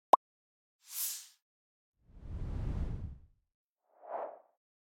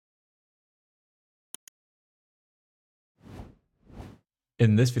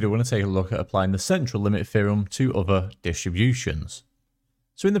In this video, we're going to take a look at applying the central limit theorem to other distributions.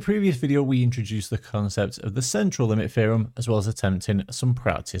 So in the previous video, we introduced the concept of the central limit theorem, as well as attempting some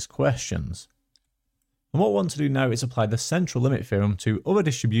practice questions. And what we want to do now is apply the central limit theorem to other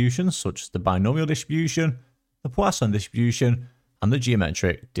distributions, such as the binomial distribution, the Poisson distribution, and the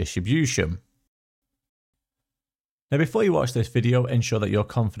geometric distribution. Now, before you watch this video, ensure that you're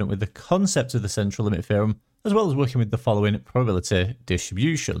confident with the concept of the central limit theorem, as well as working with the following probability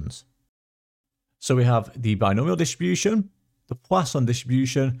distributions. So we have the binomial distribution, the Poisson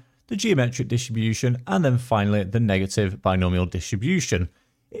distribution, the geometric distribution, and then finally the negative binomial distribution.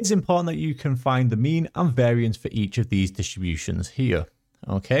 It's important that you can find the mean and variance for each of these distributions here.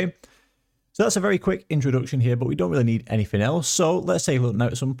 Okay, so that's a very quick introduction here, but we don't really need anything else. So let's take a look now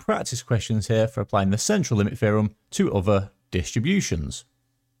at some practice questions here for applying the central limit theorem to other distributions.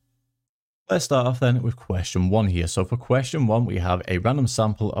 Let's start off then with question 1 here. So for question 1, we have a random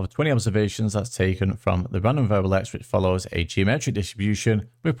sample of 20 observations that's taken from the random variable x, which follows a geometric distribution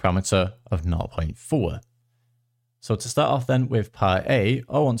with parameter of 0.4. So to start off then with part A,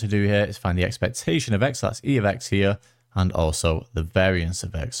 all I want to do here is find the expectation of x, that's e of x here, and also the variance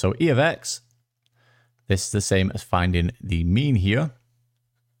of x. So e of x, this is the same as finding the mean here.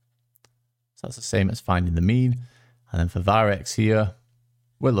 So that's the same as finding the mean. And then for var x here,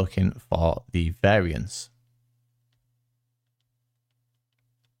 we're looking for the variance.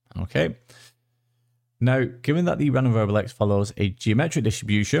 Okay. Now, given that the random variable x follows a geometric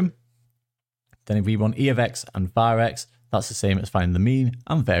distribution, then if we want e of x and var x, that's the same as finding the mean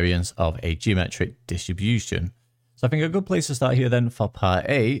and variance of a geometric distribution. So I think a good place to start here then for part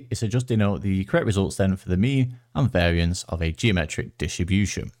A is to just denote the correct results then for the mean and variance of a geometric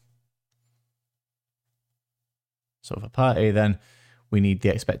distribution. So for part A then, we need the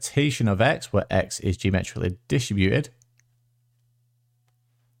expectation of x, where x is geometrically distributed.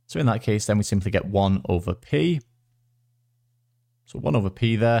 So in that case, then we simply get 1 over p. So 1 over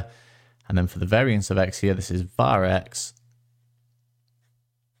p there. And then for the variance of x here, this is var x.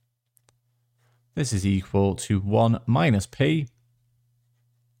 This is equal to 1 minus p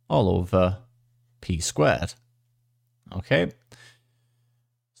all over p squared. Okay.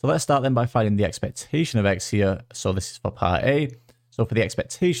 So let's start then by finding the expectation of x here. So this is for part A. So for the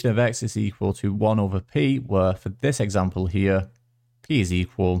expectation of x is equal to 1 over p, where for this example here, p is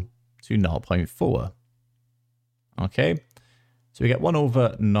equal to 0.4. Okay, so we get 1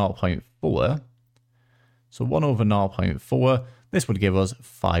 over 0.4. So 1 over 0.4, this would give us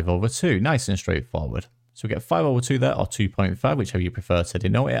 5 over 2. Nice and straightforward. So we get 5 over 2 there, or 2.5, whichever you prefer to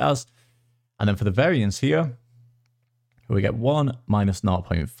denote it as. And then for the variance here, we get 1 minus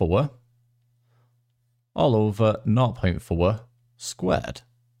 0.4 all over 0.4 squared.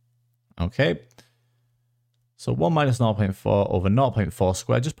 Okay, so 1 minus 0.4 over 0.4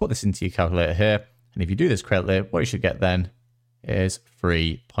 squared. Just put this into your calculator here, and if you do this correctly, what you should get then is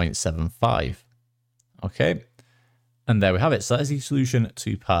 3.75. Okay, and there we have it. So that is the solution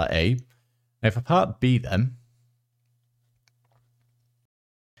to part A. Now for part B then,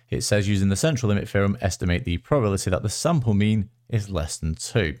 it says using the central limit theorem, estimate the probability that the sample mean is less than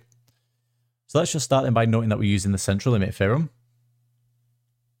 2. So let's just start then by noting that we're using the central limit theorem.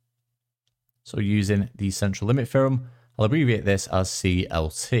 So using the central limit theorem, I'll abbreviate this as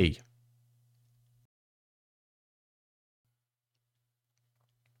CLT.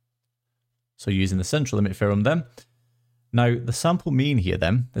 So using the central limit theorem then. Now the sample mean here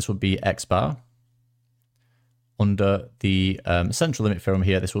then, this would be x bar. Under the central limit theorem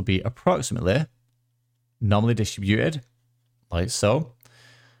here, this will be approximately normally distributed, like so.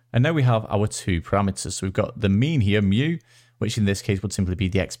 And now we have our two parameters. So we've got the mean here, mu, which in this case would simply be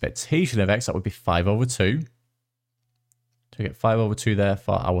the expectation of x. That would be 5 over 2. So we get 5 over 2 there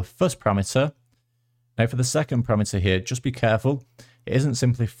for our first parameter. Now for the second parameter here, just be careful. It isn't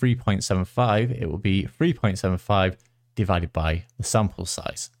simply 3.75. It will be 3.75 divided by the sample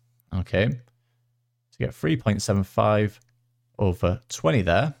size. Okay. So you get 3.75 over 20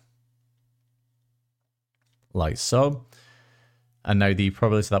 there. Like so. And now the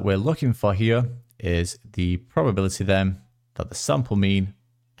probability that we're looking for here is the probability then that the sample mean,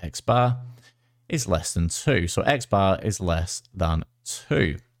 x bar, is less than 2. So x bar is less than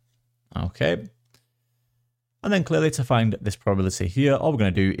 2. Okay. And then clearly to find this probability here, all we're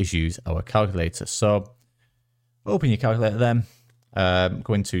going to do is use our calculator. So open your calculator then,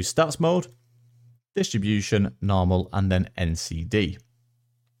 go into stats mode, distribution, normal, and then NCD.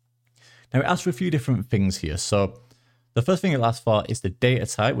 Now it asks for a few different things here. So the first thing it asks for is the data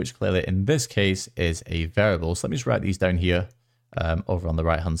type, which clearly in this case is a variable. So let me just write these down here over on the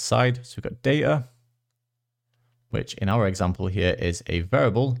right hand side. So we've got data, which in our example here is a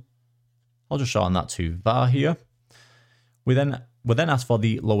variable. I'll just shorten that to var here. We'll then ask for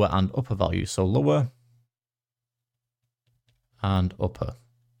the lower and upper value. So lower and upper.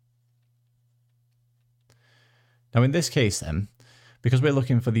 Now in this case then, because we're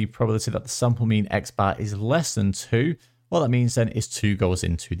looking for the probability that the sample mean x bar is less than 2, what that means then is 2 goes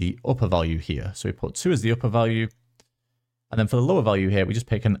into the upper value here. So we put 2 as the upper value. And then for the lower value here, we just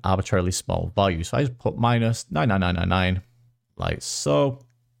pick an arbitrarily small value. So I just put minus 99999, like so.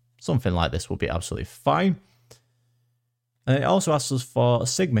 Something like this will be absolutely fine. And it also asks us for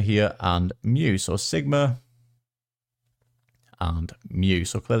sigma here and mu. So sigma and mu.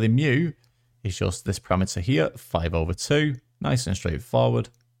 So clearly mu is just this parameter here, 5/2. Nice and straightforward.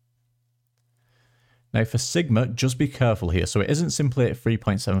 Now for sigma, just be careful here. So it isn't simply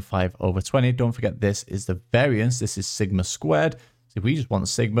 3.75/20. Don't forget this is the variance. This is sigma squared. So if we just want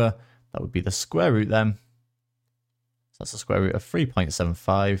sigma, that would be the square root then. So that's the square root of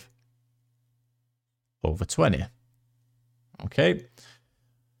 3.75/20. Okay.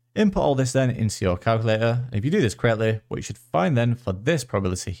 Input all this then into your calculator. And if you do this correctly, what you should find then for this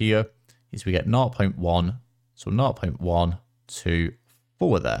probability here is we get 0.1. So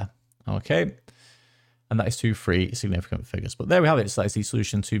 0.124 there. Okay. And that is 2 free significant figures. But there we have it. So that is the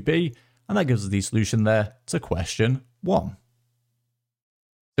solution to B. And that gives us the solution there to question 1.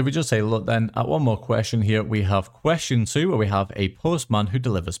 If we just take a look then at one more question here, we have question 2, where we have a postman who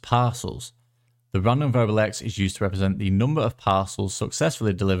delivers parcels. The random variable x is used to represent the number of parcels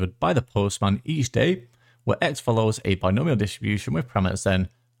successfully delivered by the postman each day, where x follows a binomial distribution with parameters then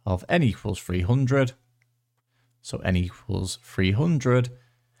of n equals 300. So n equals 300.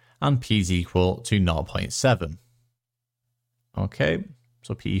 And p is equal to 0.7. Okay,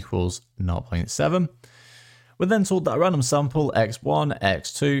 so p equals 0.7. We're then told that a random sample x1,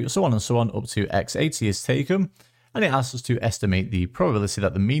 x2, so on and so on up to x80 is taken, and it asks us to estimate the probability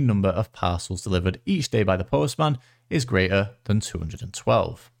that the mean number of parcels delivered each day by the postman is greater than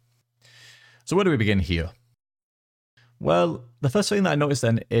 212. So where do we begin here? Well, the first thing that I noticed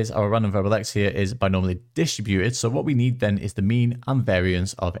then is our random variable x here is binomially distributed. So what we need then is the mean and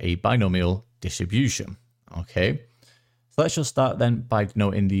variance of a binomial distribution. Okay, so let's just start then by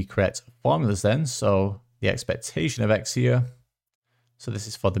denoting the correct formulas then. So the expectation of x here. So this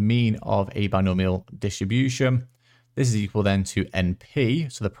is for the mean of a binomial distribution. This is equal then to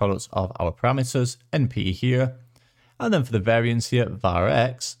NP, so the product of our parameters, NP here. And then for the variance here, var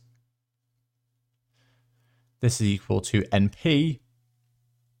x. This is equal to NP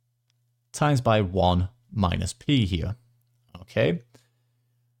times by 1 minus P here. Okay.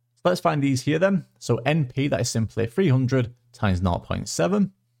 So let's find these here then. So NP, that is simply 300 times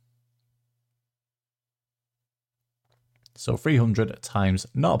 0.7. So 300 times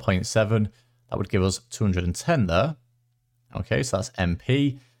 0.7, that would give us 210 there. Okay, so that's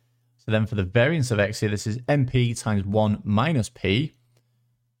NP. So then for the variance of x here, this is NP times 1 minus P.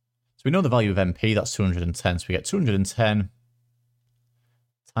 So we know the value of NP, that's 210. So we get 210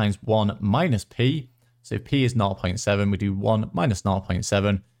 times 1 minus P. So if P is 0.7, we do 1 minus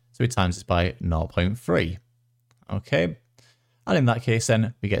 0.7. So we times this by 0.3. Okay. And in that case,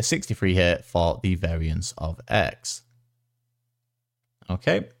 then we get 63 here for the variance of x.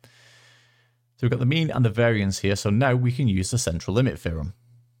 Okay. So we've got the mean and the variance here. So now we can use the central limit theorem.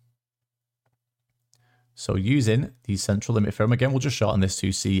 So using the central limit theorem, again, we'll just shorten this to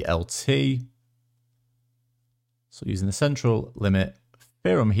CLT. So using the central limit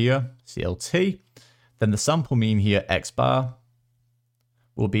theorem here, CLT, then the sample mean here, x bar,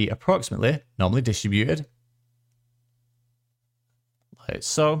 will be approximately normally distributed. Like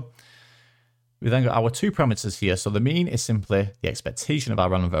so. We then got our two parameters here. So the mean is simply the expectation of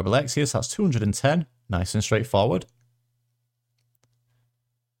our random variable x here. So that's 210, nice and straightforward.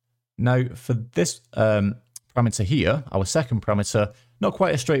 Now, for this parameter here, our second parameter, not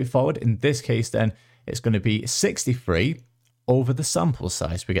quite as straightforward. In this case, then, it's going to be 63 over the sample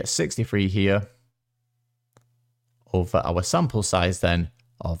size. We get 63 here over our sample size, then,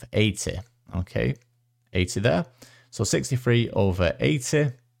 of 80. Okay, 80 there. So 63 over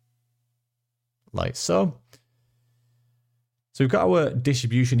 80, like so. So we've got our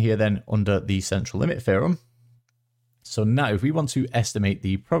distribution here, then, under the central limit theorem. So now, if we want to estimate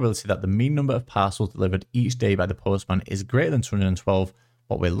the probability that the mean number of parcels delivered each day by the postman is greater than 212,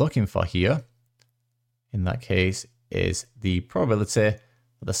 what we're looking for here, in that case, is the probability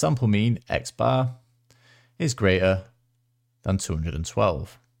that the sample mean, x bar, is greater than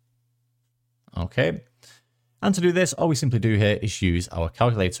 212. Okay. And to do this, all we simply do here is use our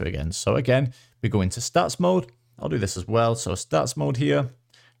calculator again. So again, we go into stats mode. I'll do this as well. So stats mode here,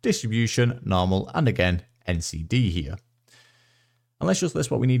 distribution, normal, and again, NCD here. And let's just list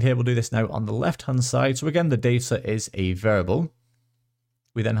what we need here. We'll do this now on the left-hand side. So again, the data is a variable.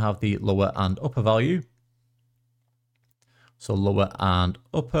 We then have the lower and upper value. So lower and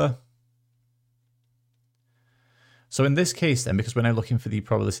upper. So in this case then, because we're now looking for the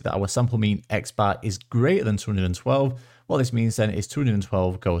probability that our sample mean x bar is greater than 212, what this means then is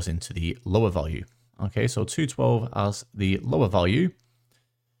 212 goes into the lower value. Okay, so 212 as the lower value.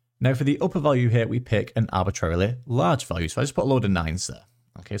 Now for the upper value here, we pick an arbitrarily large value. So I just put a load of 9s there.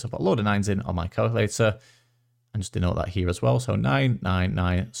 Okay, so I put a load of 9s in on my calculator and just denote that here as well. So 9, 9,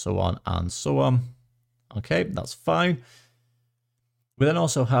 9, so on and so on. Okay, that's fine. We then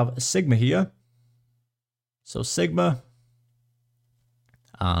also have sigma here. So sigma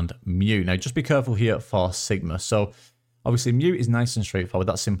and mu. Now just be careful here for sigma. So obviously mu is nice and straightforward.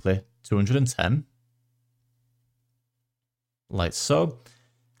 That's simply 210. Like so.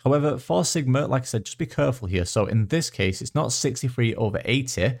 However, for sigma, like I said, just be careful here. So in this case, it's not 63 over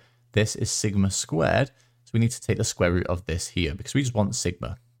 80. This is sigma squared. So we need to take the square root of this here because we just want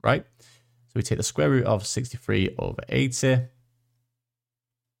sigma, right? So we take the square root of 63 over 80.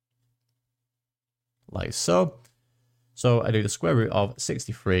 Like so. So I do the square root of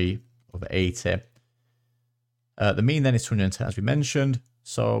 63 over 80. The mean then is 210 as we mentioned.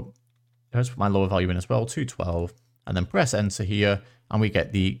 So let's put my lower value in as well, 212, and then press enter here. And we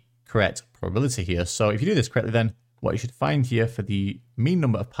get the correct probability here. So if you do this correctly, then what you should find here for the mean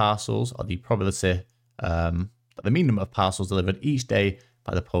number of parcels, or the probability that the mean number of parcels delivered each day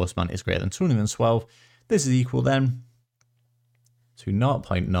by the postman is greater than 212, this is equal then to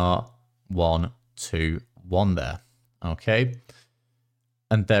 0.0121 there. Okay.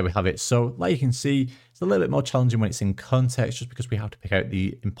 And there we have it. So like you can see, it's a little bit more challenging when it's in context, just because we have to pick out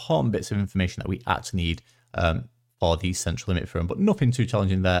the important bits of information that we actually need for the central limit theorem, but nothing too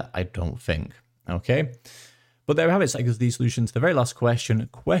challenging there, I don't think. Okay, but there we have it. So that gives the solution to the very last question,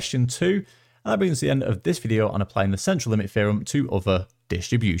 question 2, and that brings us to the end of this video on applying the central limit theorem to other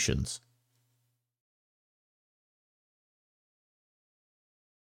distributions.